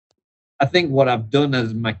I think what I've done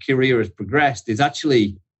as my career has progressed is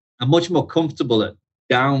actually I'm much more comfortable at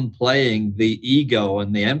downplaying the ego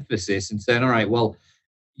and the emphasis and saying, all right, well,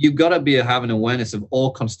 you've got to be having awareness of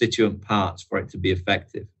all constituent parts for it to be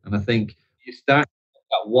effective. And I think you start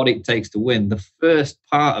at what it takes to win. The first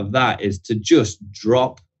part of that is to just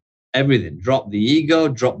drop everything, drop the ego,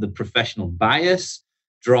 drop the professional bias,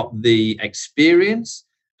 drop the experience,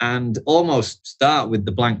 and almost start with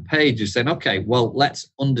the blank page of saying, okay, well, let's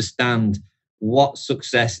understand what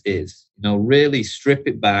success is, really strip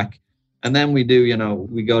it back. And then we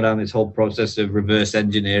go down this whole process of reverse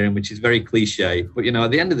engineering, which is very cliche. But, at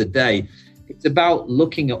the end of the day, it's about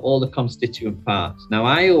looking at all the constituent parts. Now,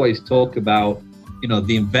 I always talk about,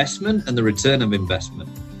 the investment and the return of investment.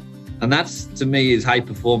 And that's, to me, is high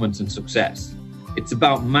performance and success. It's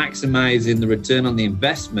about maximizing the return on the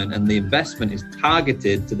investment, and the investment is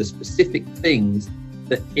targeted to the specific things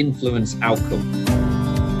that influence outcome.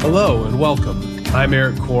 Hello and welcome. I'm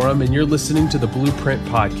Eric Corum, and you're listening to the Blueprint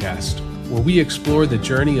Podcast, where we explore the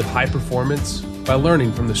journey of high performance by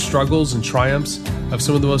learning from the struggles and triumphs of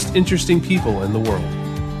some of the most interesting people in the world.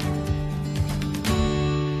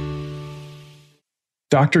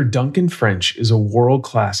 Dr. Duncan French is a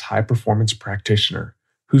world-class high-performance practitioner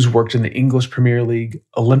who's worked in the English Premier League,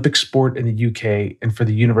 Olympic sport in the UK, and for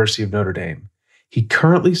the University of Notre Dame. He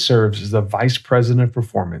currently serves as the Vice President of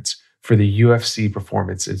Performance for the UFC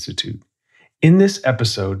Performance Institute. In this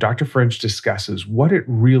episode, Dr. French discusses what it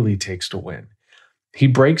really takes to win. He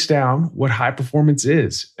breaks down what high performance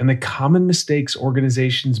is and the common mistakes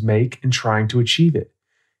organizations make in trying to achieve it.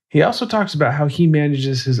 He also talks about how he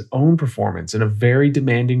manages his own performance in a very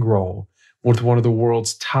demanding role with one of the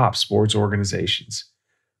world's top sports organizations.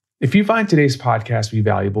 If you find today's podcast to be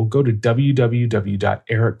valuable, go to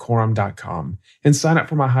www.ericcorum.com and sign up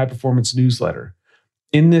for my high performance newsletter.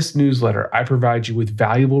 In this newsletter, I provide you with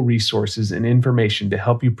valuable resources and information to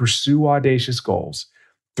help you pursue audacious goals,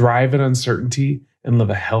 thrive in uncertainty, and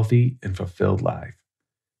live a healthy and fulfilled life.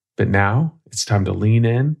 But now it's time to lean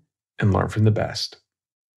in and learn from the best.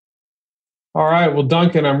 All right. Well,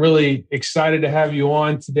 Duncan, I'm really excited to have you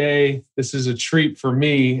on today. This is a treat for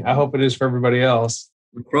me. I hope it is for everybody else.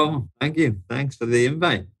 No problem. Thank you. Thanks for the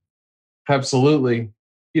invite. Absolutely.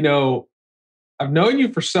 I've known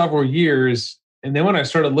you for several years. And then when I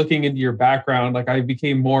started looking into your background, I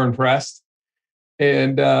became more impressed.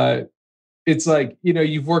 And it's like,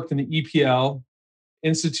 you've worked in the EPL,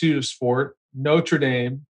 Institute of Sport, Notre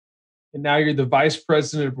Dame, and now you're the Vice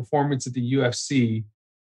President of Performance at the UFC.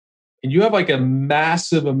 And you have a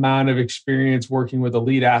massive amount of experience working with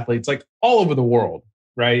elite athletes, all over the world,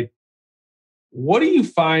 right? What do you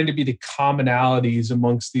find to be the commonalities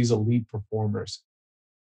amongst these elite performers?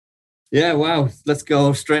 Yeah, wow. Let's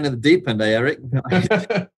go straight into the deep end, Eric.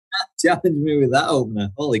 Challenge me with that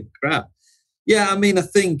opener. Holy crap. Yeah, I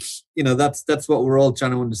think, that's what we're all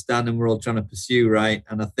trying to understand and we're all trying to pursue, right?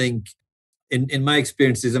 And I think in my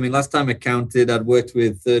experiences, last time I counted, I'd worked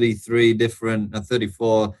with 34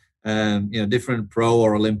 different pro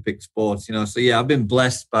or Olympic sports, So yeah, I've been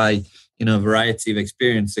blessed by, a variety of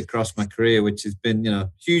experience across my career, which has been,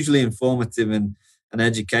 hugely informative and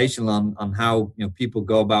educational on how, people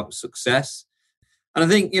go about success. And I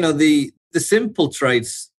think, the simple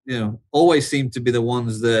traits, always seem to be the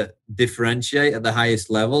ones that differentiate at the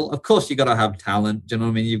highest level. Of course, you got to have talent. Do you know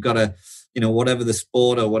what I mean? You've got to, whatever the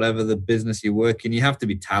sport or whatever the business you work in, you have to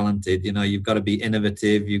be talented. You've got to be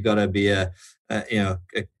innovative. You've got to be a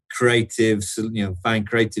creative, find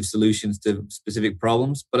creative solutions to specific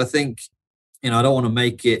problems. But I think, I don't want to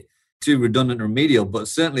make it too redundant and remedial, but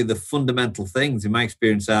certainly the fundamental things in my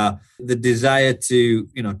experience are the desire to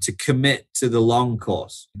commit to the long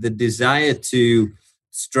course, the desire to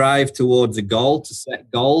strive towards a goal, to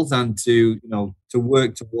set goals and to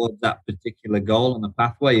work towards that particular goal, and the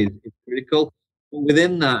pathway is critical. But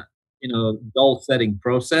within that, goal setting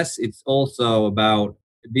process, it's also about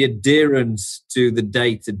the adherence to the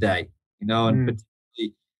day to day, and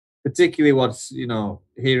particularly what's,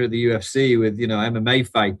 here at the UFC with, MMA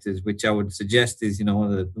fighters, which I would suggest is,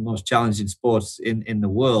 one of the most challenging sports in the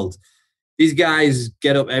world. These guys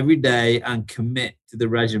get up every day and commit to the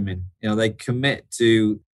regimen. They commit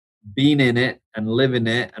to being in it and living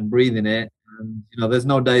it and breathing it. And, there's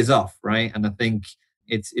no days off, right? And I think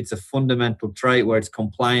it's a fundamental trait where it's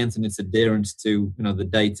compliance and it's adherence to, the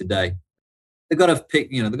day to day. They've got to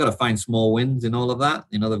pick, they've got to find small wins in all of that.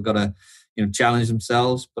 They've got to, challenge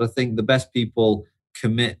themselves. But I think the best people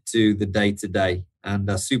commit to the day to day and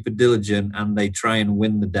are super diligent and they try and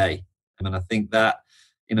win the day. And I think that,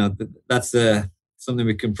 that's something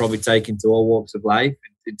we can probably take into all walks of life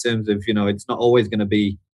in terms of, it's not always going to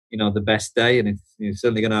be, the best day, and it's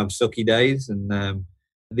certainly going to have sucky days. And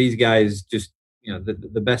these guys just,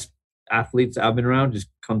 the best athletes that I've been around just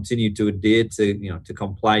continue to adhere to, to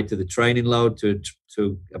comply to the training load,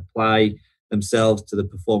 to apply themselves to the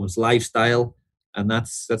performance lifestyle. And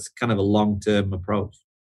that's kind of a long-term approach.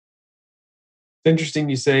 It's interesting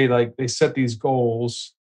you say like they set these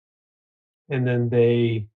goals and then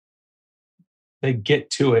they get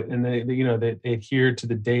to it and they adhere to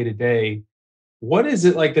the day to day. What is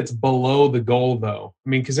it like that's below the goal though? I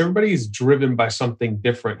mean, because everybody's driven by something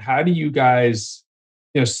different. How do you guys,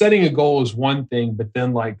 setting a goal is one thing, but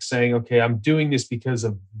then like saying, okay, I'm doing this because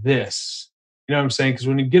of this. You know what I'm saying? Because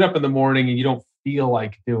when you get up in the morning and you don't feel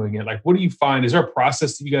like doing it, like what do you find? Is there a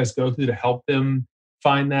process that you guys go through to help them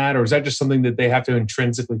find that? Or is that just something that they have to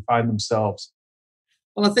intrinsically find themselves?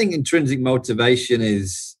 Well, I think intrinsic motivation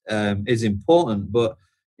is important, but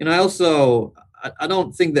I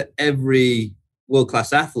don't think that every world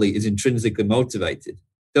class athlete is intrinsically motivated.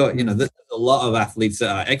 So there's a lot of athletes that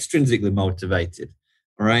are extrinsically motivated,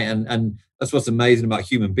 all right, and that's what's amazing about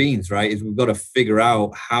human beings, right? Is we've got to figure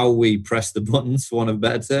out how we press the buttons, for want of a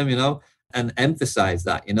better term, and emphasize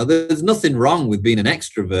that. There's nothing wrong with being an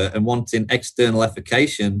extrovert and wanting external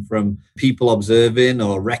effication from people observing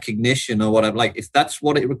or recognition or whatever. Like, if that's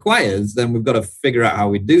what it requires, then we've got to figure out how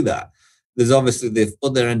we do that. There's obviously the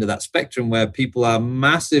other end of that spectrum where people are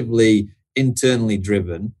massively internally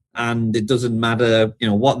driven, and it doesn't matter,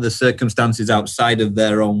 what the circumstances outside of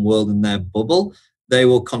their own world and their bubble, they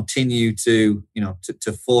will continue to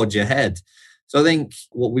forge ahead. So I think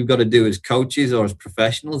what we've got to do as coaches or as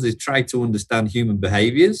professionals is try to understand human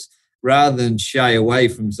behaviors rather than shy away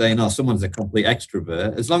from saying, oh, someone's a complete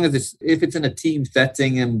extrovert. As long as if it's in a team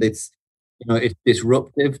setting and it's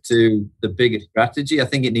disruptive to the bigger strategy, I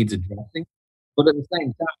think it needs addressing. But at the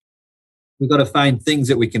same time, we've got to find things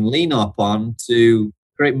that we can lean upon to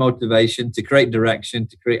create motivation, to create direction,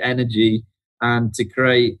 to create energy, and to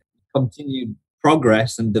create continued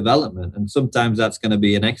progress and development. And sometimes that's going to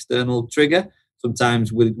be an external trigger.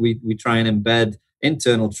 Sometimes we try and embed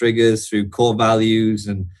internal triggers through core values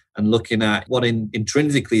and looking at what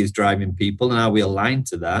intrinsically is driving people and how we align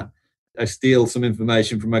to that. I steal some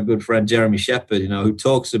information from my good friend Jeremy Shepherd, who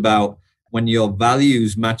talks about when your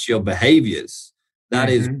values match your behaviors, that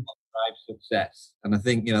is what drives success. And I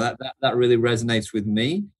think that really resonates with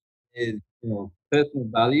me. Is personal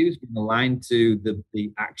values being aligned to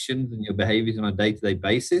the actions and your behaviors on a day-to-day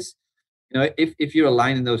basis. If you're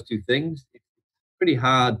aligning those two things, it's pretty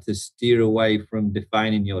hard to steer away from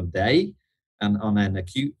defining your day and on an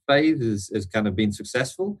acute phase as kind of being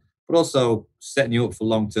successful, but also setting you up for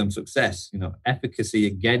long-term success, efficacy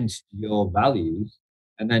against your values,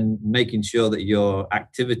 and then making sure that your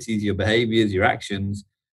activities, your behaviors, your actions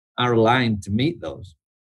are aligned to meet those.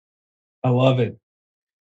 I love it.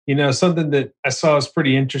 Something that I saw is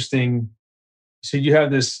pretty interesting. So you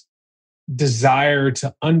have this desire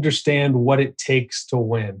to understand what it takes to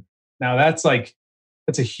win. Now that's a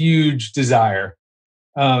huge desire,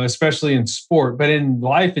 especially in sport, but in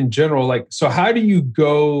life in general. So how do you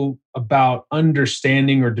go about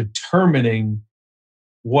understanding or determining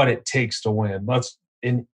what it takes to win? That's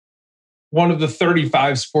in one of the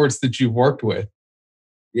 35 sports that you've worked with.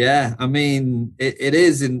 Yeah, I mean, it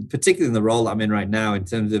is, particularly in the role that I'm in right now, in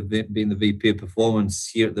terms of being the VP of Performance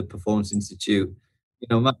here at the Performance Institute.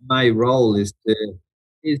 My role is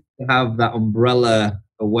to have that umbrella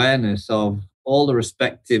awareness of all the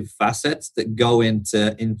respective facets that go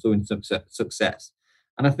into influence success.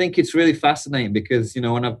 And I think it's really fascinating because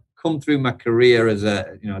when I've come through my career as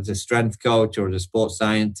a strength coach or as a sports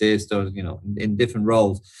scientist or in different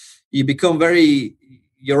roles, you become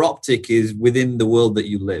your optic is within the world that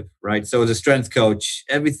you live, right? So as a strength coach,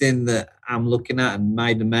 everything that I'm looking at and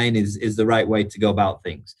my domain is the right way to go about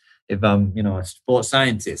things. If I'm, a sports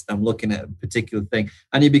scientist, I'm looking at a particular thing,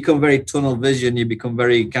 and you become very tunnel vision. You become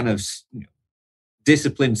very kind of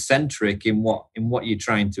discipline centric in what you're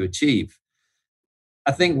trying to achieve.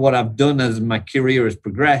 I think what I've done as my career has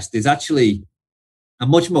progressed is actually I'm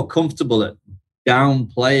much more comfortable at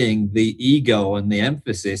downplaying the ego and the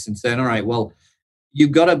emphasis and saying, all right, well,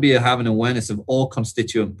 you've got to have an awareness of all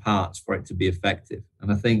constituent parts for it to be effective.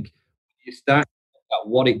 And I think you start at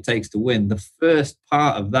what it takes to win. The first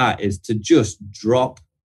part of that is to just drop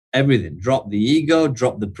everything, drop the ego,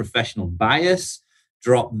 drop the professional bias,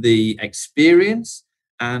 drop the experience,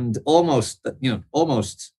 and almost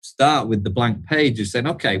start with the blank page of saying,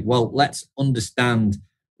 okay, well, let's understand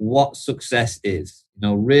what success is,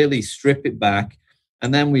 really strip it back.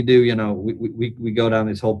 And then we do, we go down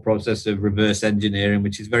this whole process of reverse engineering,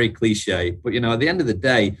 which is very cliche. But, at the end of the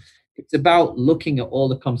day, It's about looking at all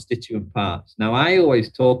the constituent parts. Now, I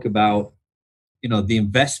always talk about, the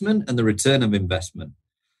investment and the return of investment.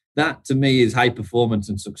 That to me is high performance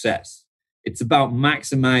and success. It's about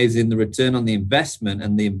maximizing the return on the investment,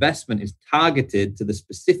 and the investment is targeted to the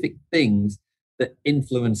specific things that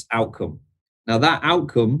influence outcome. Now, that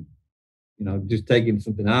outcome, just taking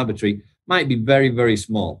something arbitrary, might be very, very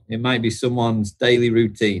small. It might be someone's daily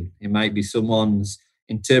routine. It might be someone's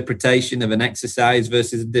interpretation of an exercise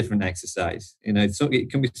versus a different exercise. It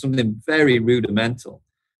can be something very rudimental.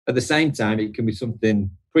 At the same time, it can be something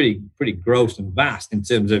pretty gross and vast in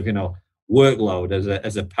terms of, workload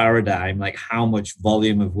as a paradigm, like how much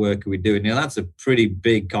volume of work are we doing? That's a pretty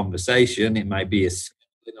big conversation. It might be a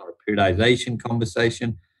scheduling or a periodization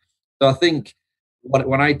conversation. So I think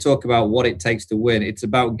when I talk about what it takes to win, it's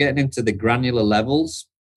about getting into the granular levels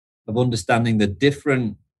of understanding the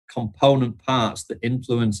different component parts that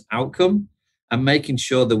influence outcome and making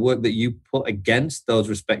sure the work that you put against those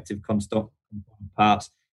respective component parts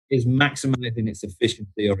is maximizing its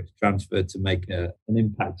efficiency or its transfer to make an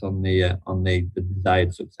impact on the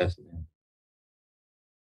desired success.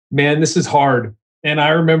 Man, this is hard. And I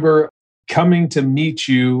remember coming to meet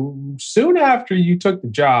you soon after you took the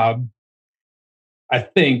job. I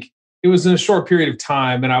think it was in a short period of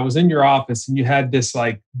time, and I was in your office, and you had this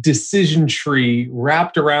like decision tree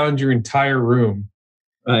wrapped around your entire room.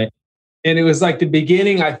 Right. And it was like the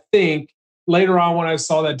beginning, I think. Later on, when I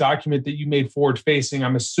saw that document that you made forward facing,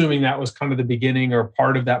 I'm assuming that was kind of the beginning or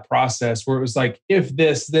part of that process where it was like, if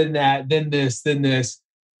this, then that, then this, then this.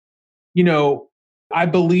 I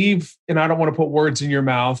believe, and I don't want to put words in your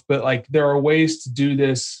mouth, but like there are ways to do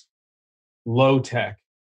this low tech,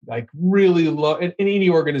 like really low in any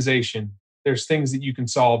organization. There's things that you can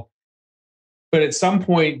solve. But at some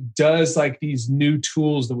point, does like these new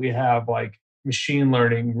tools that we have, like machine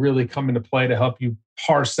learning, really come into play to help you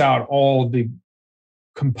parse out all the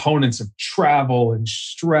components of travel and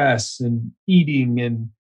stress and eating and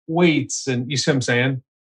weights, and you see what I'm saying?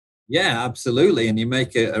 Yeah, absolutely. And you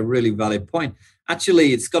make a really valid point.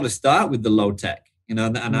 Actually, it's got to start with the low tech, and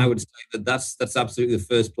I would say that's absolutely the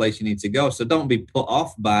first place you need to go. So don't be put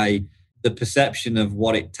off by the perception of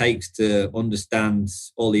what it takes to understand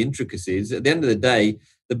all the intricacies. At the end of the day,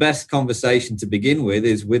 the best conversation to begin with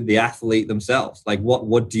is with the athlete themselves. Like,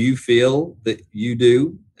 what do you feel that you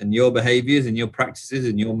do and your behaviors and your practices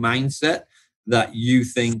and your mindset that you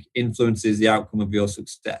think influences the outcome of your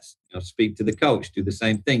success? Speak to the coach, do the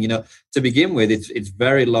same thing. To begin with, it's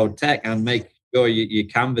very low tech, and make sure you're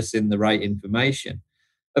canvassing the right information.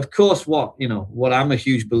 Of course, what I'm a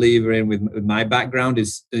huge believer in with my background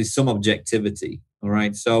is some objectivity. All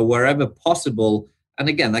right. So wherever possible, and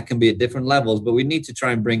again, that can be at different levels, but we need to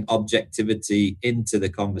try and bring objectivity into the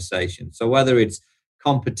conversation. So whether it's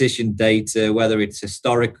competition data, whether it's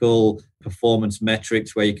historical performance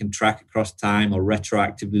metrics where you can track across time or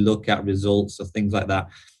retroactively look at results or things like that,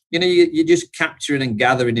 you're just capturing and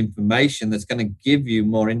gathering information that's going to give you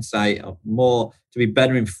more insight, or more to be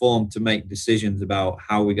better informed to make decisions about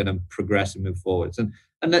how we're going to progress and move forwards. And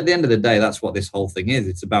at the end of the day, that's what this whole thing is.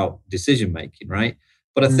 It's about decision making, right?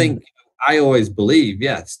 But I think I always believe,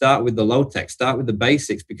 start with the low tech, start with the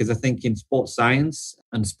basics, because I think in sports science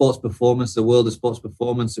and sports performance, the world of sports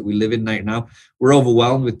performance that we live in right now, we're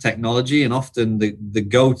overwhelmed with technology. And often the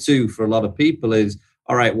go-to for a lot of people is,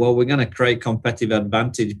 all right, well, we're going to create competitive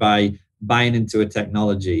advantage by buying into a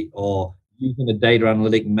technology or using a data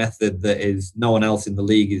analytic method that is no one else in the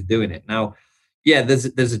league is doing it. Now, there's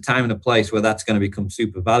a time and a place where that's going to become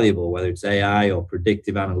super valuable, whether it's AI or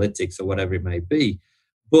predictive analytics or whatever it may be.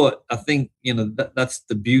 But I think, that's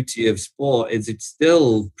the beauty of sport, is it's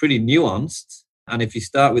still pretty nuanced. And if you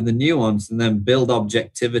start with the nuance and then build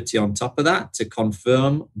objectivity on top of that to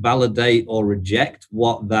confirm, validate, or reject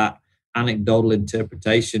what that anecdotal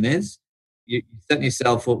interpretation is, you set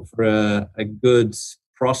yourself up for a good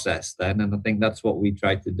process then. And I think that's what we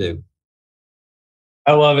try to do.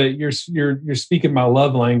 I love it. You're speaking my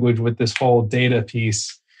love language with this whole data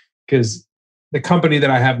piece, because the company that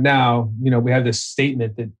I have now, we have this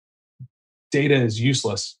statement that data is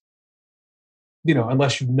useless,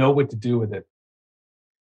 unless you know what to do with it.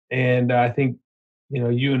 And I think,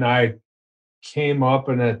 you and I came up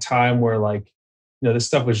in a time where this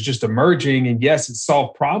stuff was just emerging, and yes, it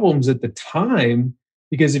solved problems at the time,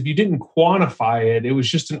 because if you didn't quantify it, it was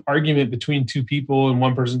just an argument between two people, and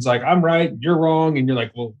one person's like, I'm right, you're wrong. And you're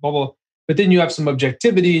like, well, blah, blah. But then you have some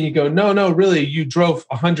objectivity and you go, no, really, you drove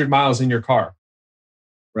 100 miles in your car.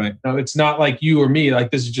 Right. Now, it's not like you or me,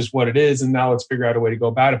 like this is just what it is. And now let's figure out a way to go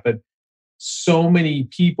about it. But so many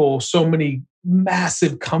people, so many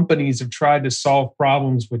massive companies have tried to solve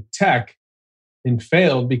problems with tech. and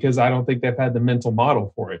failed because I don't think they've had the mental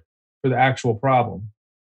model for it, for the actual problem.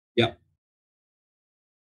 Yeah.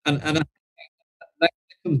 And that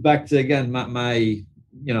comes back to, again, I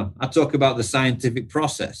talk about the scientific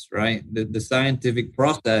process, right? The scientific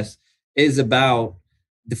process is about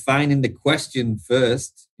defining the question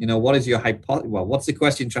first. What is your hypothesis? Well, what's the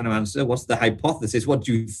question trying to answer? What's the hypothesis? What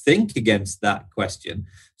do you think against that question?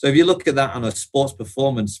 So if you look at that on a sports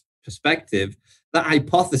performance perspective, that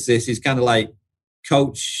hypothesis is kind of like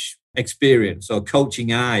coach experience or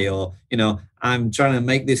coaching eye, or I'm trying to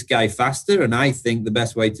make this guy faster, and I think the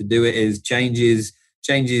best way to do it is change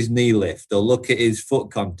his knee lift or look at his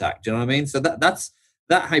foot contact. Do you know what I mean? So that's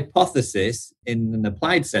that hypothesis in an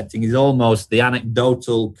applied setting is almost the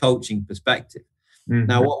anecdotal coaching perspective. Mm-hmm.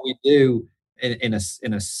 Now, what we do in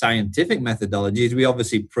a scientific methodology is we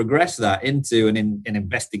obviously progress that into an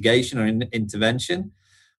investigation or an intervention,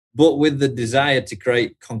 but with the desire to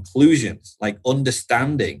create conclusions, like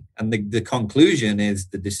understanding. And the conclusion is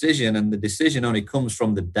the decision, and the decision only comes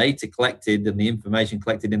from the data collected and the information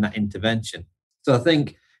collected in that intervention. So I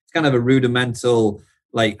think it's kind of a rudimental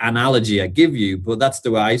analogy I give you, but that's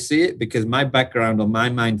the way I see it, because my background or my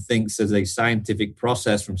mind thinks as a scientific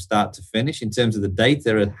process from start to finish. In terms of the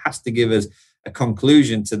data, it has to give us a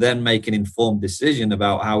conclusion to then make an informed decision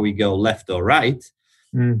about how we go left or right.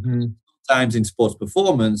 Mm-hmm. Sometimes in sports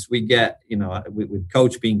performance, we get, with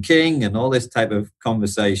coach being king and all this type of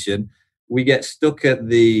conversation, we get stuck at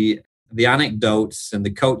the anecdotes and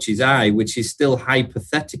the coach's eye, which is still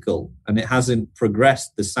hypothetical, and it hasn't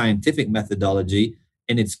progressed the scientific methodology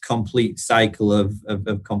in its complete cycle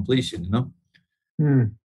of completion.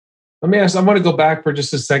 Let me ask, I want to go back for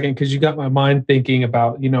just a second, because you got my mind thinking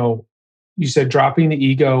about, you said dropping the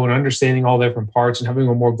ego and understanding all the different parts and having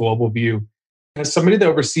a more global view. As somebody that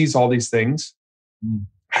oversees all these things,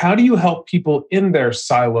 how do you help people in their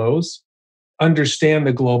silos understand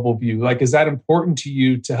the global view? Is that important to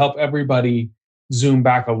you to help everybody zoom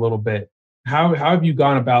back a little bit? How have you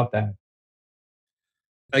gone about that?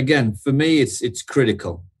 Again, for me, it's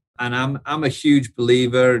critical, and I'm a huge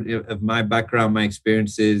believer of my background, my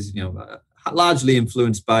experiences. Largely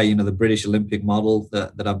influenced by the British Olympic model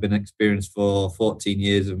that I've been experienced for 14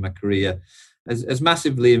 years of my career, has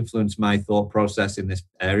massively influenced my thought process in this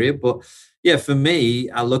area. But yeah, for me,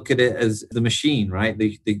 I look at it as the machine, right?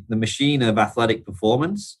 The machine of athletic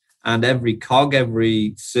performance, and every cog,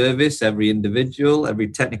 every service, every individual, every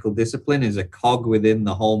technical discipline is a cog within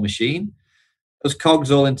the whole machine. Those cogs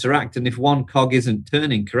all interact, and if one cog isn't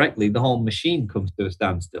turning correctly, the whole machine comes to a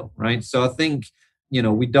standstill, right? So I think,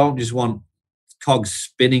 we don't just want cogs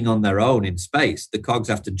spinning on their own in space. The cogs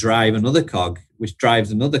have to drive another cog, which drives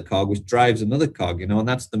another cog, which drives another cog, and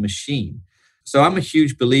that's the machine. So I'm a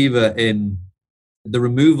huge believer in the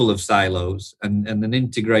removal of silos and an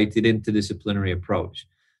integrated interdisciplinary approach.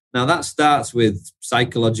 Now that starts with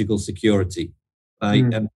psychological security, right?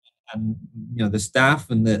 And the staff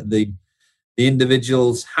and the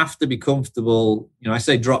individuals have to be comfortable. I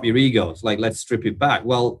say drop your egos, let's strip it back.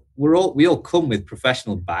 Well, we all come with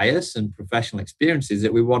professional bias and professional experiences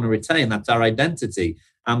that we want to retain. That's our identity.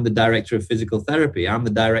 I'm the director of physical therapy. I'm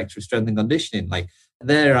the director of strength and conditioning.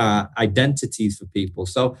 There are identities for people.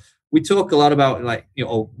 So we talk a lot about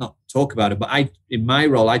not talk about it, but in my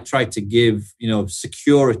role, I try to give,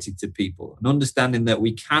 security to people and understanding that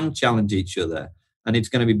we can challenge each other. And it's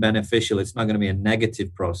going to be beneficial. It's not going to be a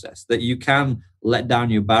negative process, that you can let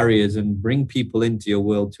down your barriers and bring people into your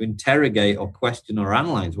world to interrogate or question or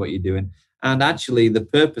analyze what you're doing. And actually, the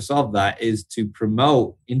purpose of that is to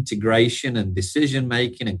promote integration and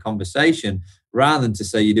decision-making and conversation, rather than to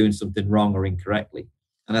say you're doing something wrong or incorrectly.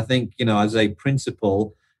 And I think, as a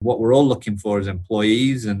principle, what we're all looking for as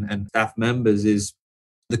employees and staff members is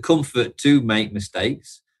the comfort to make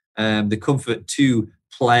mistakes, the comfort to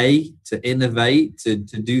play, to innovate, to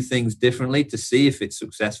do things differently, to see if it's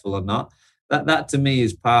successful or not. That to me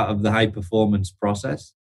is part of the high performance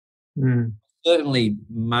process. Certainly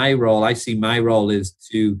I see my role is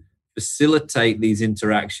to facilitate these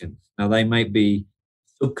interactions. Now they might be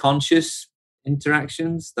subconscious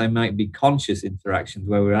interactions, they might be conscious interactions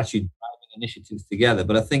where we're actually driving initiatives together.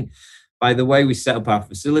 But I think by the way we set up our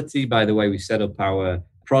facility, by the way we set up our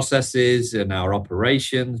processes and our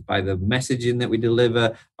operations, by the messaging that we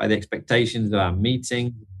deliver, by the expectations of our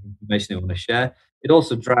meeting, the information we want to share, it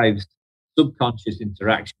also drives subconscious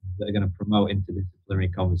interactions that are going to promote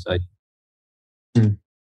interdisciplinary conversation.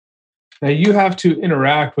 Now you have to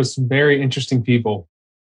interact with some very interesting people,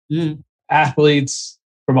 athletes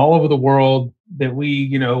from all over the world that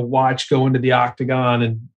we, watch go into the octagon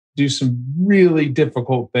and do some really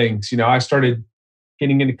difficult things. I started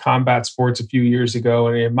getting into combat sports a few years ago,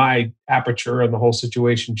 and my aperture on the whole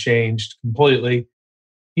situation changed completely.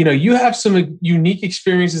 You have some unique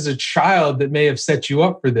experiences as a child that may have set you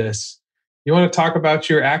up for this. You want to talk about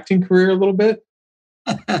your acting career a little bit?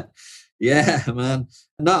 Yeah, man.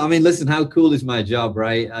 No, I mean, listen, how cool is my job,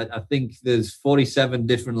 right? I think there's 47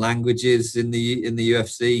 different languages in the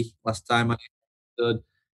UFC. Last time I understood,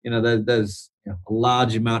 there's a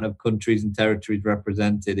large amount of countries and territories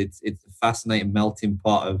represented. It's a fascinating melting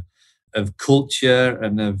pot of culture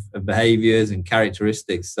and of behaviors and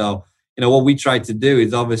characteristics. So, what we try to do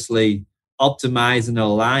is obviously optimize and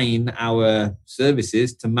align our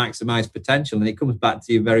services to maximize potential. And it comes back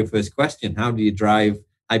to your very first question: how do you drive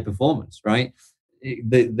high performance, right?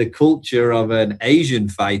 The culture of an Asian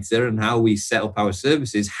fighter and how we set up our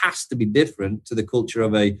services has to be different to the culture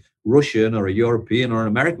of a Russian or a European or an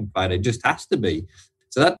American fighter. It just has to be.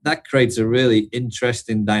 So that creates a really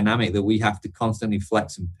interesting dynamic that we have to constantly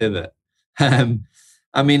flex and pivot.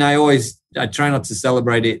 I mean, I try not to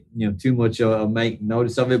celebrate it, too much or make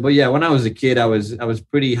notice of it. But yeah, when I was a kid, I was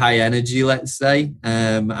pretty high energy, let's say,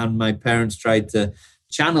 and my parents tried to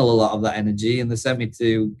channel a lot of that energy, and they sent me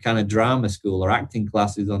to kind of drama school or acting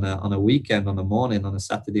classes on a weekend, on a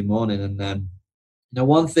Saturday morning. And then,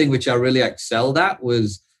 one thing which I really excelled at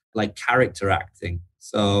was like character acting.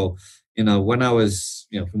 So, when I was,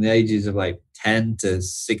 from the ages of like 10 to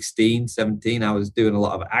 16, 17, I was doing a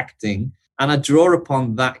lot of acting. And I draw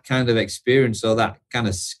upon that kind of experience or that kind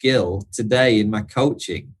of skill today in my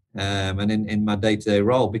coaching and in my day-to-day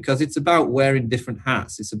role, because it's about wearing different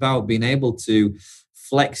hats. It's about being able to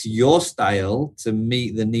flex your style to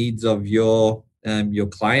meet the needs of your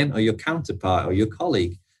client or your counterpart or your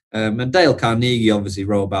colleague. And Dale Carnegie obviously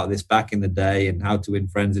wrote about this back in the day and how to win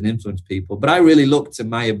friends and influence people. But I really looked to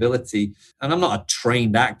my ability, and I'm not a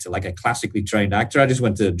trained actor, like a classically trained actor. I just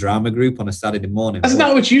went to a drama group on a Saturday morning. That's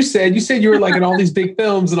not what you said. You said you were like in all these big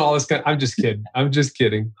films and all this I'm just kidding.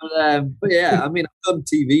 But yeah, I mean, I've done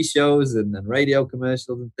TV shows and radio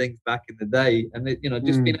commercials and things back in the day. And,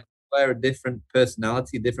 just being able to wear a different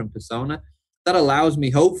personality, a different persona, that allows me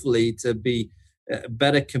hopefully to be a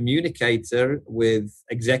better communicator with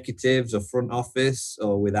executives or front office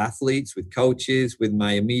or with athletes, with coaches, with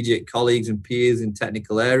my immediate colleagues and peers in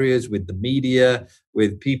technical areas, with the media,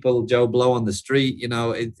 with people, Joe Blow on the street.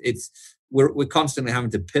 We're constantly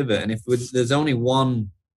having to pivot. And if there's only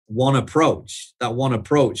one approach, that one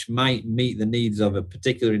approach might meet the needs of a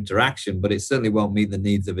particular interaction, but it certainly won't meet the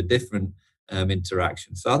needs of a different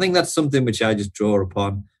interaction. So I think that's something which I just draw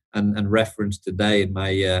upon and reference today in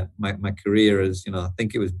my career as, I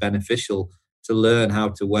think it was beneficial to learn how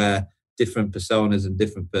to wear different personas and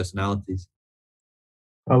different personalities.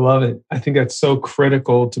 I love it. I think that's so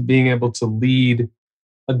critical to being able to lead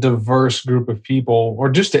a diverse group of people, or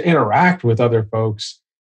just to interact with other folks,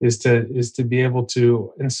 is to be able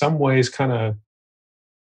to, in some ways, kind of,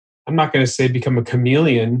 I'm not going to say become a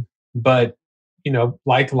chameleon, but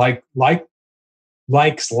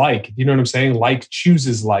likes like, you know what I'm saying? Like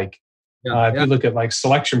chooses like. If you look at like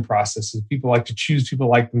selection processes, people like to choose people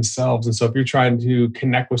like themselves. And so if you're trying to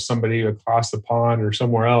connect with somebody across the pond or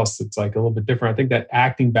somewhere else, it's like a little bit different. I think that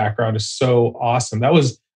acting background is so awesome. That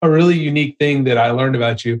was a really unique thing that I learned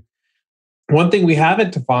about you. One thing we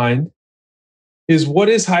haven't defined is, what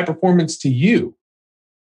is high performance to you?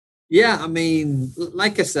 Yeah, I mean,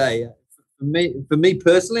 like I say, for me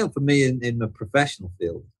personally, or for me in the professional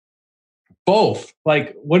field? Both.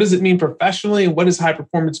 Like, what does it mean professionally, and what does high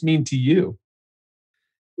performance mean to you?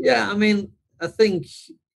 Yeah, I mean, I think,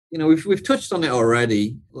 we've touched on it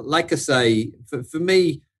already. Like I say, for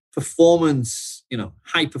me, performance,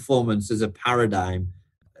 high performance as a paradigm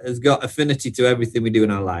has got affinity to everything we do in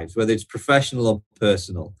our lives, whether it's professional or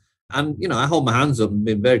personal. And, I hold my hands up and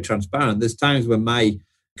been very transparent. There's times when my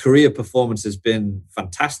career performance has been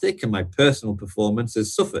fantastic and my personal performance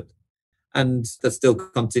has suffered. And that still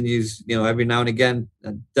continues, every now and again,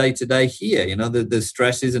 day to day here. The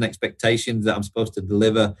stresses and expectations that I'm supposed to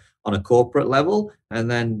deliver on a corporate level. And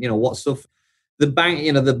then, what stuff, the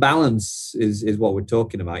balance is what we're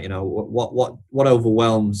talking about. What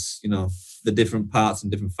overwhelms, the different parts and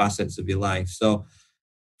different facets of your life. So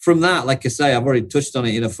from that, like I say, I've already touched on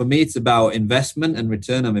it. For me, it's about investment and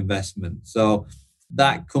return on investment. So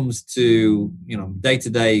that comes to, day to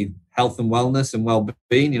day health and wellness and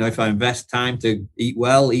well-being. If I invest time to eat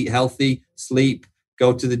well, eat healthy, sleep,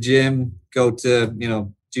 go to the gym, go to,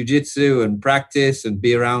 jiu-jitsu and practice and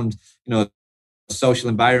be around, a social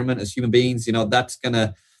environment as human beings,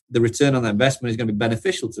 the return on that investment is going to be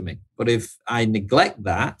beneficial to me. But if I neglect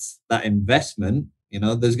that investment,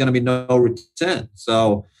 there's going to be no return.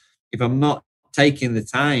 So if I'm not taking the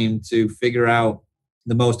time to figure out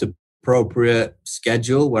the most appropriate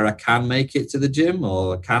schedule where I can make it to the gym,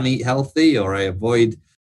 or I can eat healthy, or I avoid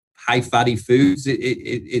high fatty foods.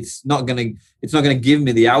 It's not gonna give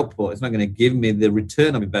me the output. It's not gonna give me the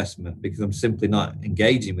return of investment because I'm simply not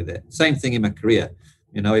engaging with it. Same thing in my career.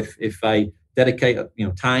 If I dedicate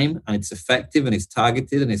time, and it's effective and it's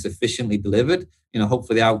targeted and it's efficiently delivered,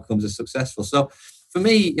 hopefully the outcomes are successful. So for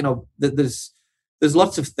me, there's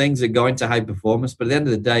lots of things that go into high performance, but at the end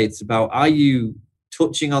of the day, it's about, are you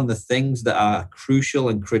touching on the things that are crucial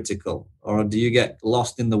and critical, or do you get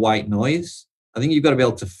lost in the white noise? I think you've got to be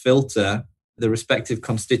able to filter the respective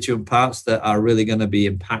constituent parts that are really going to be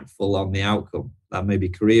impactful on the outcome. That may be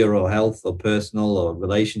career or health or personal or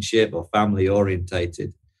relationship or family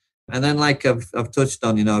orientated. And then, like I've touched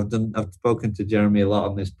on, I've spoken to Jeremy a lot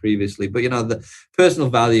on this previously, but the personal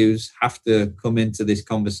values have to come into this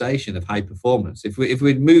conversation of high performance. If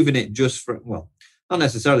we're moving it just for, well, not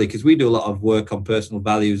necessarily, because we do a lot of work on personal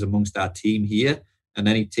values amongst our team here, and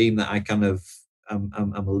any team that I kind of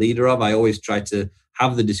I'm a leader of, I always try to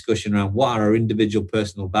have the discussion around what are our individual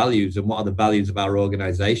personal values and what are the values of our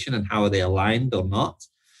organization and how are they aligned or not.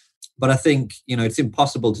 But I think, it's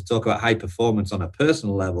impossible to talk about high performance on a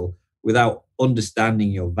personal level without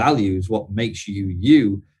understanding your values, what makes you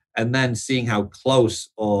you, and then seeing how close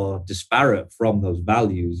or disparate from those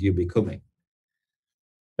values you're becoming.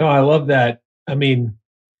 No, I love that. I mean,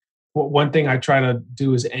 one thing I try to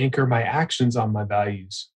do is anchor my actions on my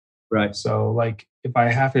values. Right. So, like, if I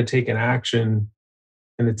have to take an action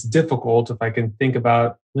and it's difficult, if I can think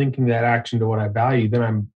about linking that action to what I value, then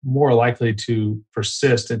I'm more likely to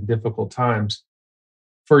persist in difficult times.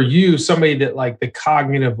 For you, somebody that, like, the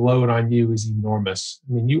cognitive load on you is enormous.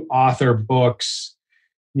 I mean, you author books,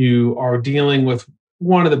 you are dealing with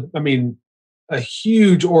a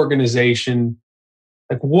huge organization.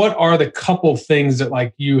 Like, what are the couple things that,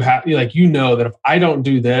 like, you have, like, that if I don't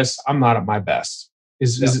do this, I'm not at my best?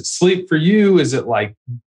 Is it sleep for you? Is it like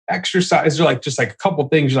exercise? Is there like just like a couple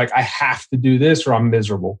things you're like, I have to do this or I'm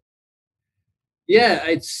miserable? Yeah,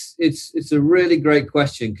 it's a really great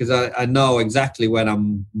question, because I know exactly when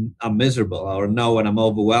I'm miserable, or know when I'm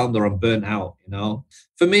overwhelmed or I'm burnt out.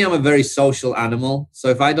 For me, I'm a very social animal. So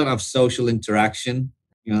if I don't have social interaction,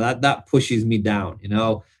 that pushes me down.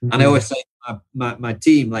 Mm-hmm. And I always say to my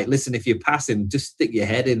team, like, listen, if you're passing, just stick your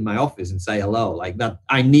head in my office and say hello. Like that,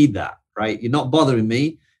 I need that. Right? You're not bothering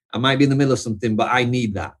me. I might be in the middle of something, but I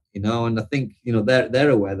need that. And I think they're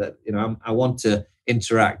aware that I want to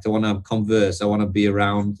interact, I want to converse, I want to be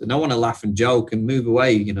around, and I want to laugh and joke and move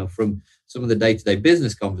away from some of the day-to-day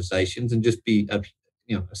business conversations and just be a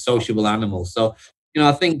sociable animal. So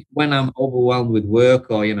I think when I'm overwhelmed with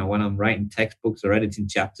work, or when I'm writing textbooks or editing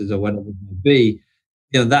chapters or whatever it may be,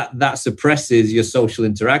 that suppresses your social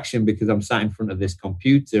interaction, because I'm sat in front of this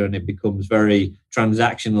computer and it becomes very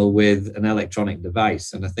transactional with an electronic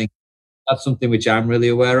device. And I think that's something which I'm really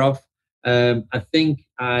aware of. I think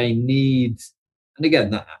I need, and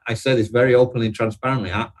again, I say this very openly and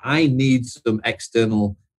transparently, I need some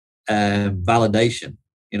external validation.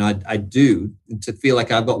 I do, to feel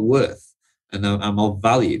like I've got worth and I'm of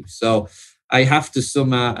value. So I have to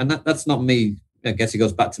somehow, and that's not me. I guess it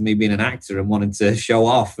goes back to me being an actor and wanting to show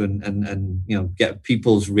off and get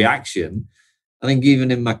people's reaction. I think even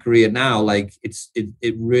in my career now, like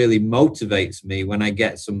it really motivates me when I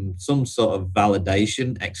get some sort of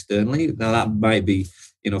validation externally. Now that might be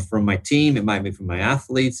from my team, it might be from my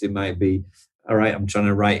athletes, it might be, all right, I'm trying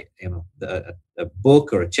to write a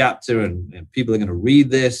book or a chapter, and people are going to read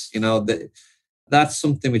this. That's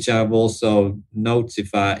something which I've also noticed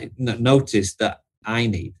that I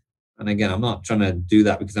need. And again, I'm not trying to do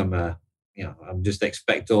that because I'm just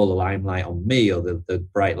expect all the limelight on me or the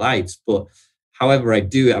bright lights. But however I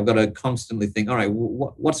do it, I've got to constantly think, all right,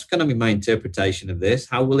 what's going to be my interpretation of this?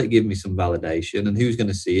 How will it give me some validation? And who's going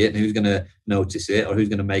to see it? And who's going to notice it? Or who's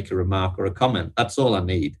going to make a remark or a comment? That's all I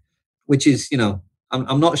need, which is,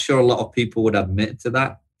 I'm not sure a lot of people would admit to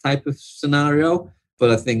that type of scenario. But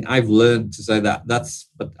I think I've learned to say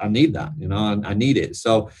but I need that, I need it.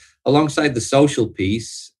 So alongside the social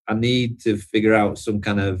piece, I need to figure out some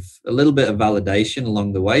kind of a little bit of validation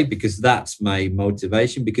along the way, because that's my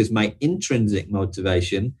motivation, because my intrinsic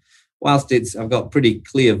motivation, whilst I've got pretty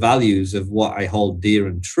clear values of what I hold dear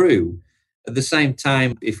and true, at the same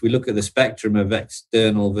time, if we look at the spectrum of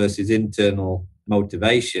external versus internal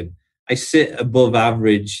motivation, I sit above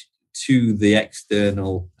average to the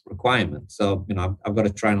external requirement. So, I've got to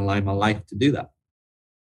try and align my life to do that.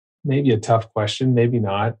 Maybe a tough question, maybe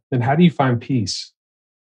not. Then how do you find peace?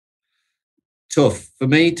 Tough for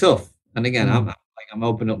me, tough. And again, I'm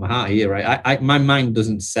opening up my heart here, right? My mind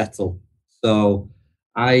doesn't settle, so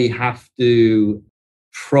I have to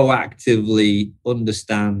proactively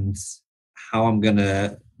understand how I'm going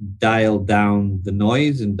to dial down the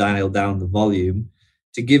noise and dial down the volume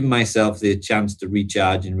to give myself the chance to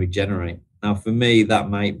recharge and regenerate. Now, for me, that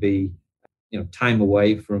might be time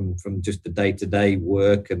away from just the day-to-day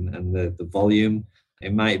work and the volume.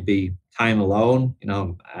 It might be time alone.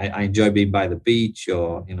 I enjoy being by the beach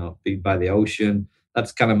or being by the ocean.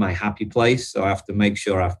 That's kind of my happy place. So I have to make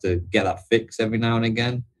sure I have to get that fix every now and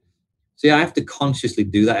again. So yeah, I have to consciously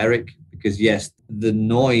do that, Eric, because yes, the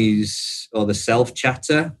noise or the self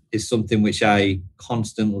chatter is something which I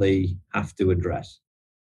constantly have to address.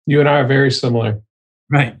 You and I are very similar.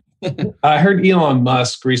 Right. I heard Elon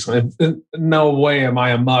Musk recently. No way am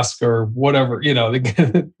I a Musk or whatever,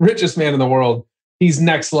 the richest man in the world. He's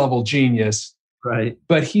next level genius. Right.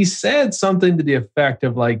 But he said something to the effect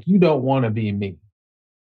of like, you don't want to be me.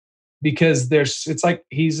 Because it's like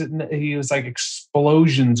he was like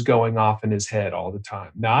explosions going off in his head all the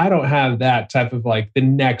time. Now I don't have that type of like the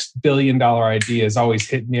next $1 billion idea is always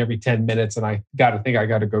hitting me every 10 minutes and I got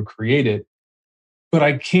to go create it. But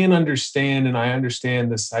I can understand, and I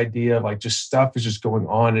understand this idea of like just stuff is just going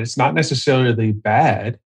on. And it's not necessarily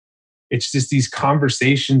bad. It's just these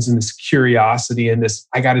conversations and this curiosity and this,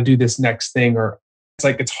 I got to do this next thing. Or it's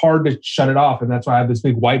like, it's hard to shut it off. And that's why I have this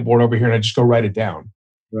big whiteboard over here and I just go write it down.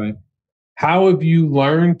 Right. How have you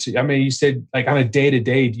learned to, you said like on a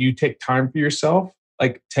day-to-day, do you take time for yourself?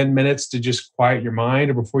 Like 10 minutes to just quiet your mind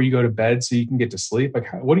or before you go to bed so you can get to sleep?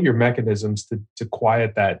 Like what are your mechanisms to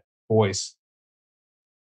quiet that voice?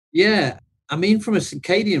 Yeah. From a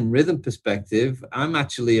circadian rhythm perspective, I'm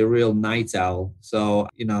actually a real night owl. So,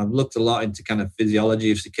 I've looked a lot into kind of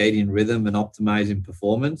physiology of circadian rhythm and optimizing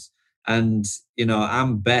performance. And,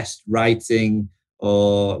 I'm best writing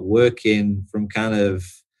or working from kind of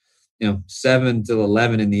 7 till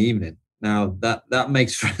 11 in the evening. Now that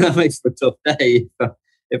makes for a tough day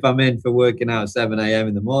if I'm in for working out at 7 a.m.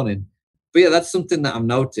 in the morning. But yeah, that's something that I've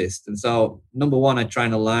noticed. And so number one, I try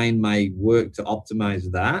and align my work to optimize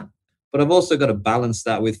that. But I've also got to balance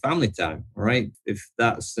that with family time, right? If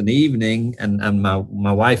that's an evening and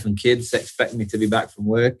my wife and kids expect me to be back from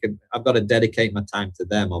work, and I've got to dedicate my time to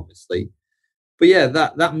them, obviously. But yeah,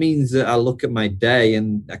 that means that I look at my day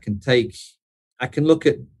and I can look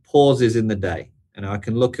at pauses in the day. I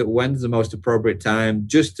can look at when's the most appropriate time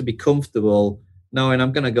just to be comfortable knowing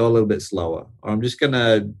I'm going to go a little bit slower, or I'm just going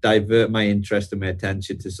to divert my interest and my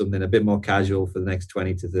attention to something a bit more casual for the next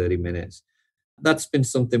 20 to 30 minutes. That's been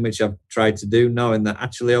something which I've tried to do, knowing that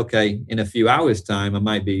actually, okay, in a few hours' time, I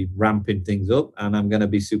might be ramping things up and I'm going to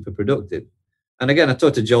be super productive. And again, I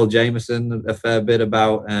talked to Joel Jameson a fair bit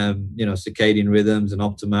about, circadian rhythms and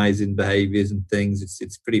optimizing behaviors and things.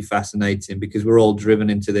 It's pretty fascinating because we're all driven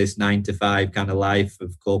into this 9 to 5 kind of life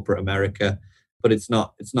of corporate America, but it's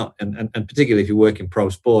not, and particularly if you work in pro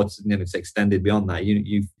sports, and then it's extended beyond that.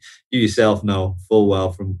 You yourself know full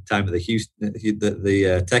well from time at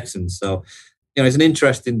the Texans. So, it's an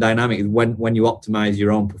interesting dynamic when you optimize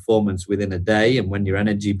your own performance within a day, and when your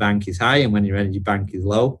energy bank is high and when your energy bank is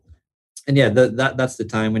low. And yeah, that's the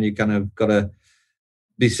time when you kind of got to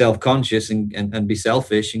be self-conscious and be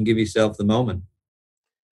selfish and give yourself the moment.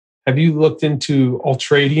 Have you looked into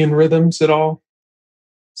ultradian rhythms at all?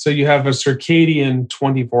 So you have a circadian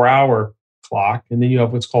 24-hour clock, and then you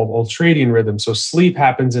have what's called ultradian rhythm. So sleep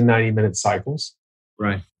happens in 90-minute cycles.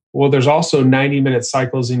 Right. Well, there's also 90-minute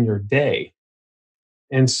cycles in your day.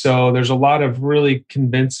 And so there's a lot of really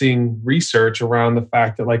convincing research around the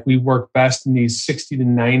fact that like we work best in these 60 to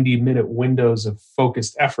 90-minute windows of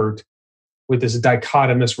focused effort with this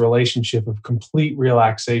dichotomous relationship of complete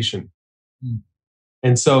relaxation. Mm.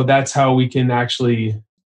 And so that's how we can actually,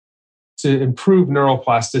 to improve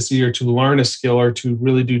neuroplasticity or to learn a skill or to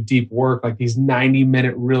really do deep work, like these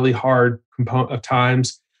 90-minute really hard component of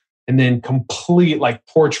times, and then complete like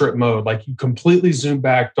portrait mode, like you completely zoom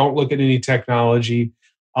back, don't look at any technology,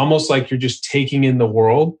 almost like you're just taking in the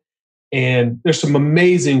world. And there's some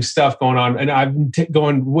amazing stuff going on. And I've been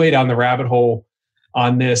going way down the rabbit hole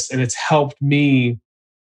on this, and it's helped me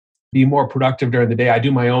be more productive during the day. I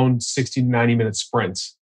do my own 60 to 90-minute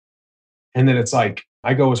sprints. And then it's like,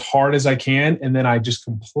 I go as hard as I can, and then I just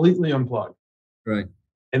completely unplug. Right.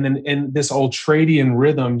 And then in this ultradian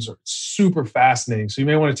rhythms are super fascinating. So you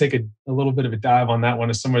may want to take a little bit of a dive on that one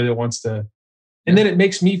as somebody that wants to. And then it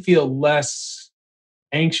makes me feel less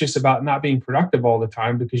anxious about not being productive all the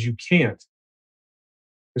time because you can't.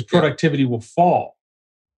 Because productivity will fall.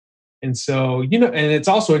 And so, and it's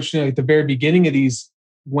also interesting, like at the very beginning of these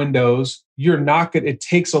windows, it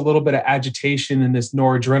takes a little bit of agitation and this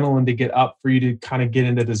noradrenaline to get up for you to kind of get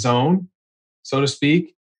into the zone, so to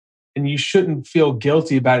speak. And you shouldn't feel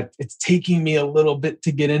guilty about it. It's taking me a little bit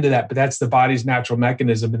to get into that, but that's the body's natural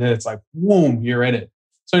mechanism. And then it's like, boom, you're in it.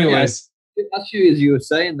 So anyways. Yeah, actually, as you were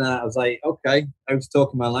saying that, I was like, okay, I was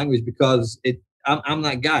talking my language because I'm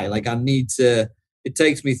that guy. Like it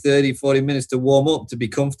takes me 30, 40 minutes to warm up, to be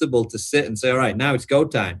comfortable, to sit and say, all right, now it's go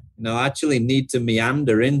time. I actually need to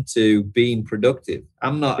meander into being productive.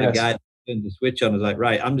 I'm not a guy that turns the switch on. I was like,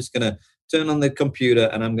 right, I'm just going to turn on the computer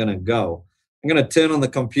and I'm going to go. I'm going to turn on the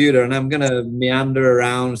computer and I'm going to meander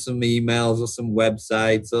around some emails or some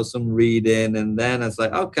websites or some reading. And then it's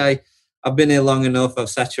like, okay, I've been here long enough. I've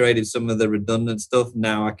saturated some of the redundant stuff.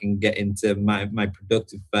 Now I can get into my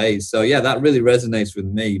productive phase. So yeah, that really resonates with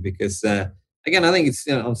me because, again, I think it's,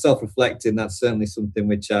 I'm self-reflecting. That's certainly something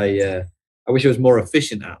which I wish I was more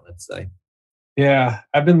efficient at, let's say. Yeah,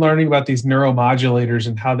 I've been learning about these neuromodulators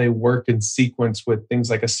and how they work in sequence with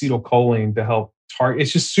things like acetylcholine to help target.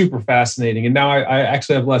 It's just super fascinating. And now I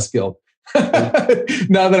actually have less guilt.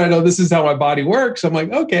 Now that I know this is how my body works, I'm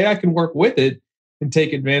like, okay, I can work with it and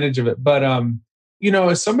take advantage of it. But,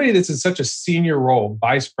 as somebody that's in such a senior role,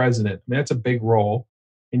 vice president, I mean, that's a big role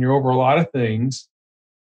and you're over a lot of things.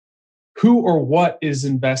 Who or what is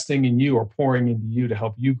investing in you or pouring into you to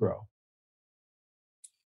help you grow?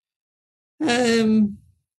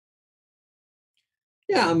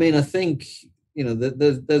 Yeah, I mean, I think,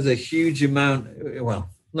 there's a huge amount. Well,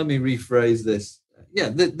 let me rephrase this. Yeah,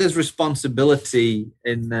 there's responsibility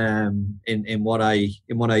in what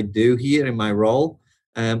I do here in my role.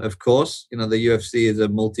 Of course, the UFC is a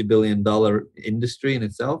multi-billion-dollar industry in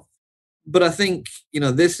itself. But I think,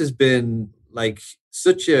 this has been like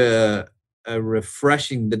such a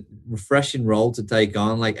refreshing role to take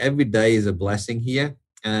on. Like every day is a blessing here.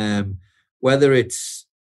 Whether it's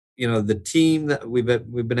the team that we've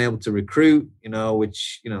been able to recruit,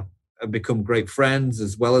 which have become great friends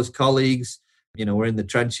as well as colleagues. We're in the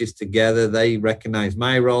trenches together. They recognize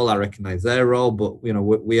my role, I recognize their role, but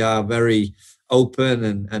we are very open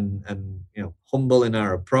and humble in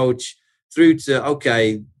our approach. Through to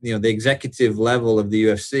the executive level of the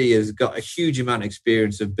UFC has got a huge amount of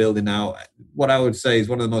experience of building out what I would say is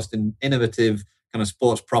one of the most innovative kind of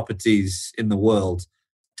sports properties in the world.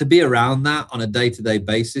 To be around that on a day-to-day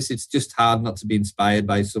basis, it's just hard not to be inspired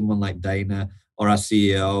by someone like Dana or our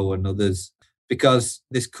CEO and others, because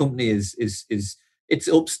this company is it's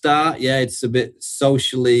upstart. Yeah, it's a bit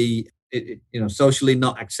socially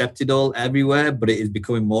not accepted all everywhere, but it is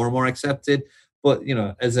becoming more and more accepted. But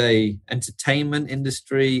as a entertainment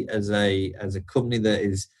industry, as a company that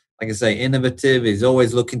is, like I say, innovative, is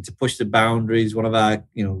always looking to push the boundaries. One of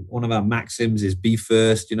our maxims is be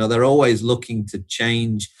first. They're always looking to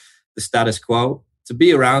change the status quo. To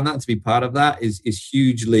be around that, to be part of that is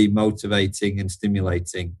hugely motivating and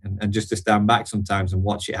stimulating. And just to stand back sometimes and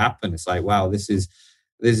watch it happen, it's like, wow, this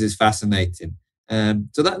is fascinating.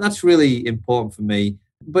 So that's really important for me.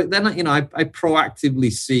 But then I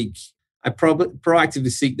proactively seek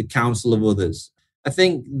the counsel of others. I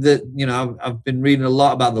think that, I've been reading a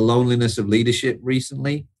lot about the loneliness of leadership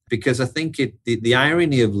recently, because I think the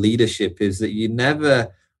irony of leadership is that you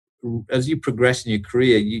never, as you progress in your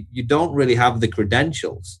career, you don't really have the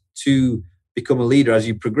credentials to become a leader as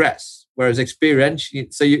you progress. Whereas experience,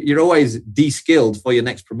 so you're always de-skilled for your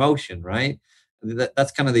next promotion, right?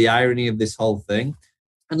 That's kind of the irony of this whole thing.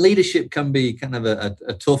 And leadership can be kind of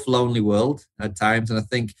a tough, lonely world at times. And I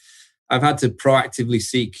think I've had to proactively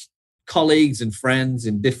seek colleagues and friends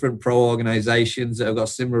in different pro organizations that have got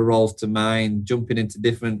similar roles to mine, jumping into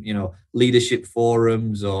different, leadership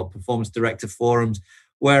forums or performance director forums,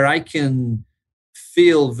 where I can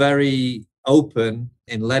feel very open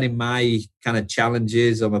in letting my kind of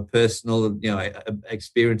challenges or my personal,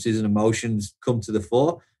 experiences and emotions come to the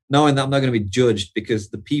fore, knowing that I'm not going to be judged, because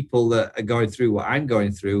the people that are going through what I'm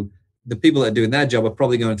going through, the people that are doing their job are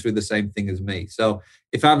probably going through the same thing as me. So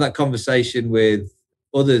if I have that conversation with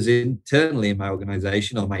others internally in my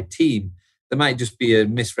organization or my team, there might just be a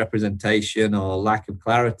misrepresentation or lack of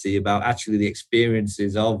clarity about actually the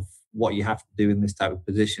experiences of what you have to do in this type of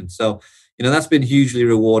position. So, that's been hugely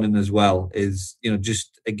rewarding as well, is,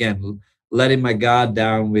 just again, letting my guard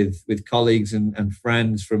down with colleagues and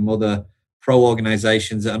friends from other pro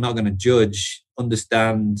organizations that are not going to judge,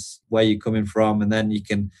 understand where you're coming from. And then you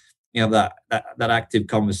can, have that active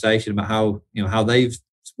conversation about how they've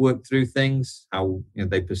worked through things, how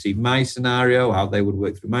they perceive my scenario, how they would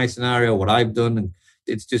work through my scenario, what I've done. And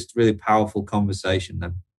it's just really powerful conversation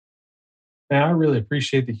then. Man, I really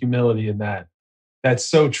appreciate the humility in that. That's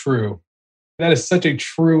so true. That is such a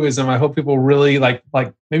truism. I hope people really like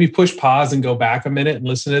maybe push pause and go back a minute and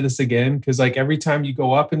listen to this again. Because like every time you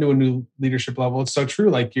go up into a new leadership level, it's so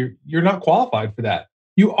true. Like you're not qualified for that.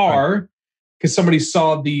 You are, because somebody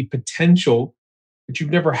saw the potential, but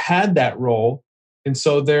you've never had that role. And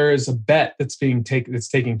so there is a bet that's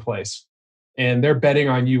taking place, and they're betting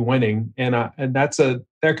on you winning. And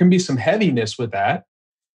there can be some heaviness with that.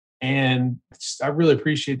 And I really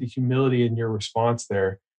appreciate the humility in your response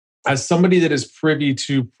there. As somebody that is privy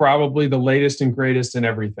to probably the latest and greatest in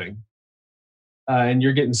everything, and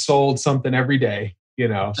you're getting sold something every day,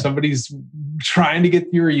 somebody's trying to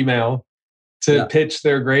get your email to pitch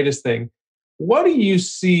their greatest thing. What do you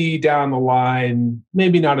see down the line?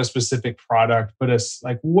 Maybe not a specific product, but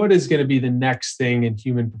what is going to be the next thing in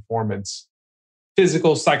human performance?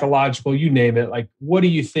 Physical, psychological, you name it. Like, what do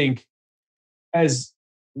you think, as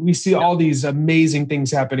we see all these amazing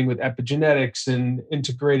things happening with epigenetics and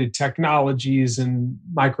integrated technologies and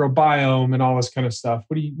microbiome and all this kind of stuff?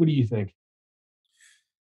 What do you think?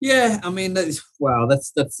 Yeah, I mean, that's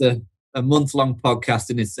a month-long podcast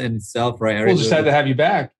in itself, right, Eric? We'll just have to have you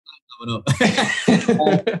back.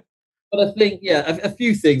 But I think, a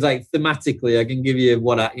few things, like thematically, I can give you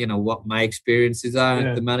what my experiences are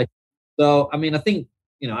thematically. So, I mean, I think,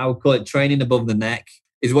 I would call it training above the neck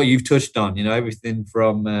is what you've touched on, everything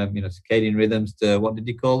from, circadian rhythms to, what did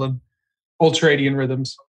you call them? Ultradian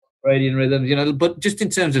rhythms. Ultradian rhythms, but just in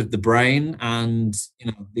terms of the brain and,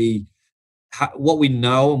 what we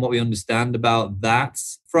know and what we understand about that,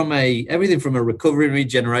 from everything from a recovery and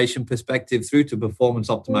regeneration perspective through to performance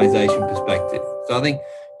optimization perspective. So I think,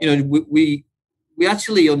 we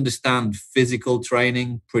actually understand physical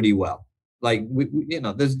training pretty well. Like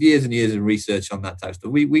there's years and years of research on that type of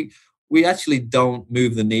stuff. We actually don't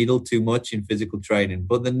move the needle too much in physical training,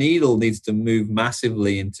 but the needle needs to move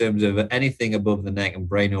massively in terms of anything above the neck and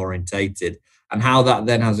brain orientated, and how that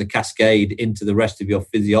then has a cascade into the rest of your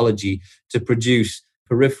physiology to produce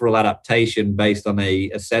peripheral adaptation based on a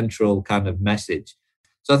central kind of message.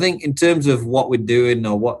 So I think in terms of what we're doing,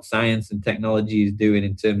 or what science and technology is doing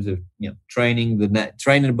in terms of training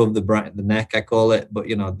above the neck, I call it, but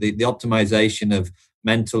the optimization of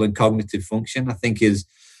mental and cognitive function, I think is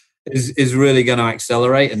really going to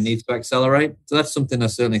accelerate and needs to accelerate. So that's something I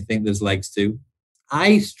certainly think there's legs to.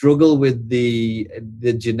 I struggle with the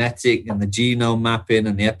genetic and the genome mapping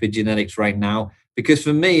and the epigenetics right now, because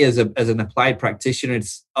for me as an applied practitioner,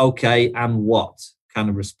 it's okay and what kind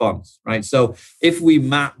of response, right? So if we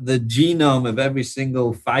map the genome of every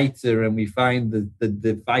single fighter and we find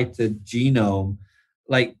the fighter genome,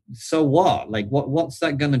 like, so what? Like, what's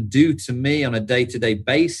that going to do to me on a day-to-day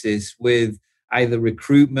basis with either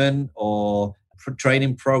recruitment or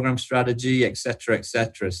training program strategy, et cetera, et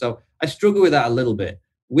cetera. So I struggle with that a little bit,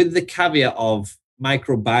 with the caveat of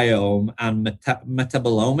microbiome and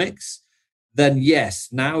metabolomics. Then yes,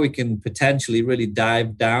 now we can potentially really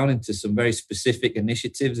dive down into some very specific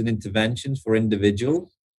initiatives and interventions for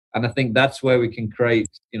individuals. And I think that's where we can create,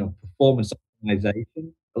 performance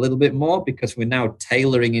optimization a little bit more, because we're now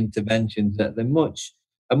tailoring interventions at a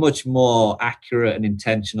much more accurate and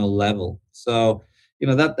intentional level. So,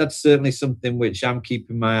 that's certainly something which I'm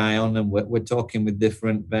keeping my eye on, and we're talking with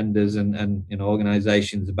different vendors and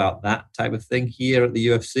organizations about that type of thing here at the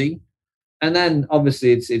UFC. And then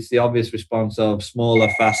obviously it's the obvious response of smaller,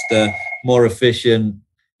 faster, more efficient,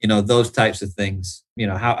 those types of things.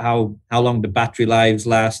 How long do battery lives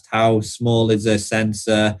last? How small is a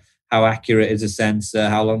sensor? How accurate is a sensor?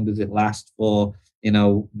 How long does it last for?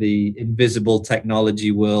 The invisible technology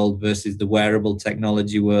world versus the wearable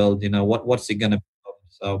technology world. What's it going to be?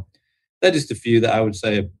 So they're just a few that I would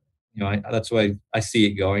say, that's why I see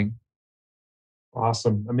it going.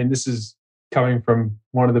 Awesome. I mean, this is coming from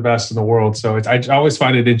one of the best in the world. So I always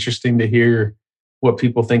find it interesting to hear what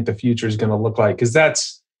people think the future is going to look like, because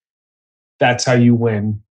that's how you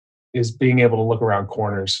win, is being able to look around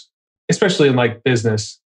corners, especially in like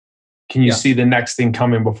business. Can you see the next thing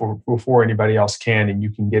coming before anybody else can, and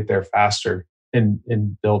you can get there faster and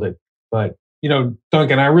build it? But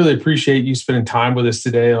Duncan, I really appreciate you spending time with us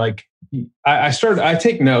today. Like, I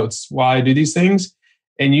take notes while I do these things,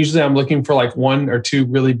 and usually I'm looking for like one or two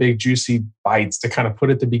really big juicy bites to kind of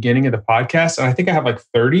put at the beginning of the podcast, and I think I have like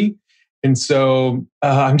 30. And so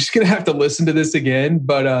I'm just gonna have to listen to this again.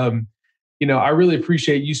 But I really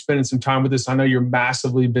appreciate you spending some time with us. I know you're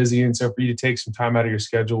massively busy, and so for you to take some time out of your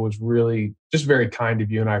schedule was really just very kind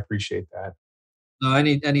of you, and I appreciate that. No,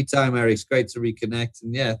 any time, Eric. It's great to reconnect,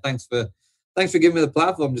 and thanks for giving me the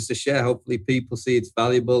platform just to share. Hopefully, people see it's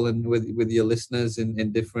valuable, and with your listeners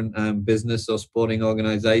in different business or sporting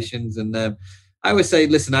organizations. And I always say,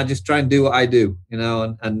 listen, I just try and do what I do,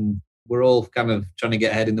 and we're all kind of trying to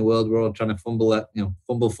get ahead in the world. We're all trying to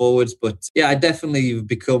fumble forwards. But yeah, I definitely have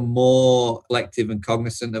become more collective and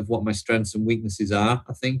cognizant of what my strengths and weaknesses are,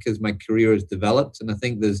 I think, as my career has developed. And I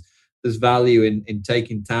think there's value in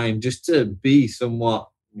taking time just to be somewhat,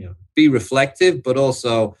 be reflective, but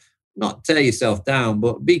also not tear yourself down,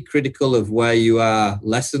 but be critical of where you are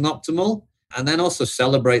less than optimal. And then also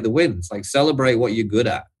celebrate the wins, like celebrate what you're good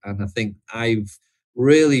at. And I think I've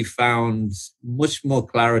really found much more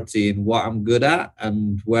clarity in what I'm good at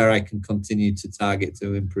and where I can continue to target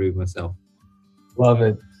to improve myself. Love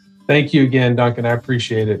it. Thank you again, Duncan. I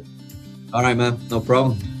appreciate it. All right, man. No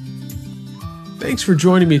problem. Thanks for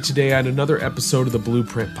joining me today on another episode of the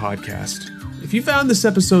Blueprint Podcast. If you found this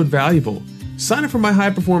episode valuable, sign up for my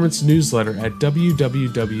high-performance newsletter at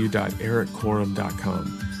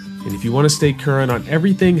www.ericquorum.com. And if you want to stay current on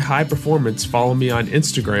everything high performance, follow me on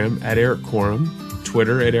Instagram at Eric Quorum,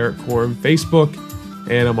 Twitter at Eric Quorum, Facebook,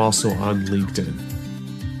 and I'm also on LinkedIn.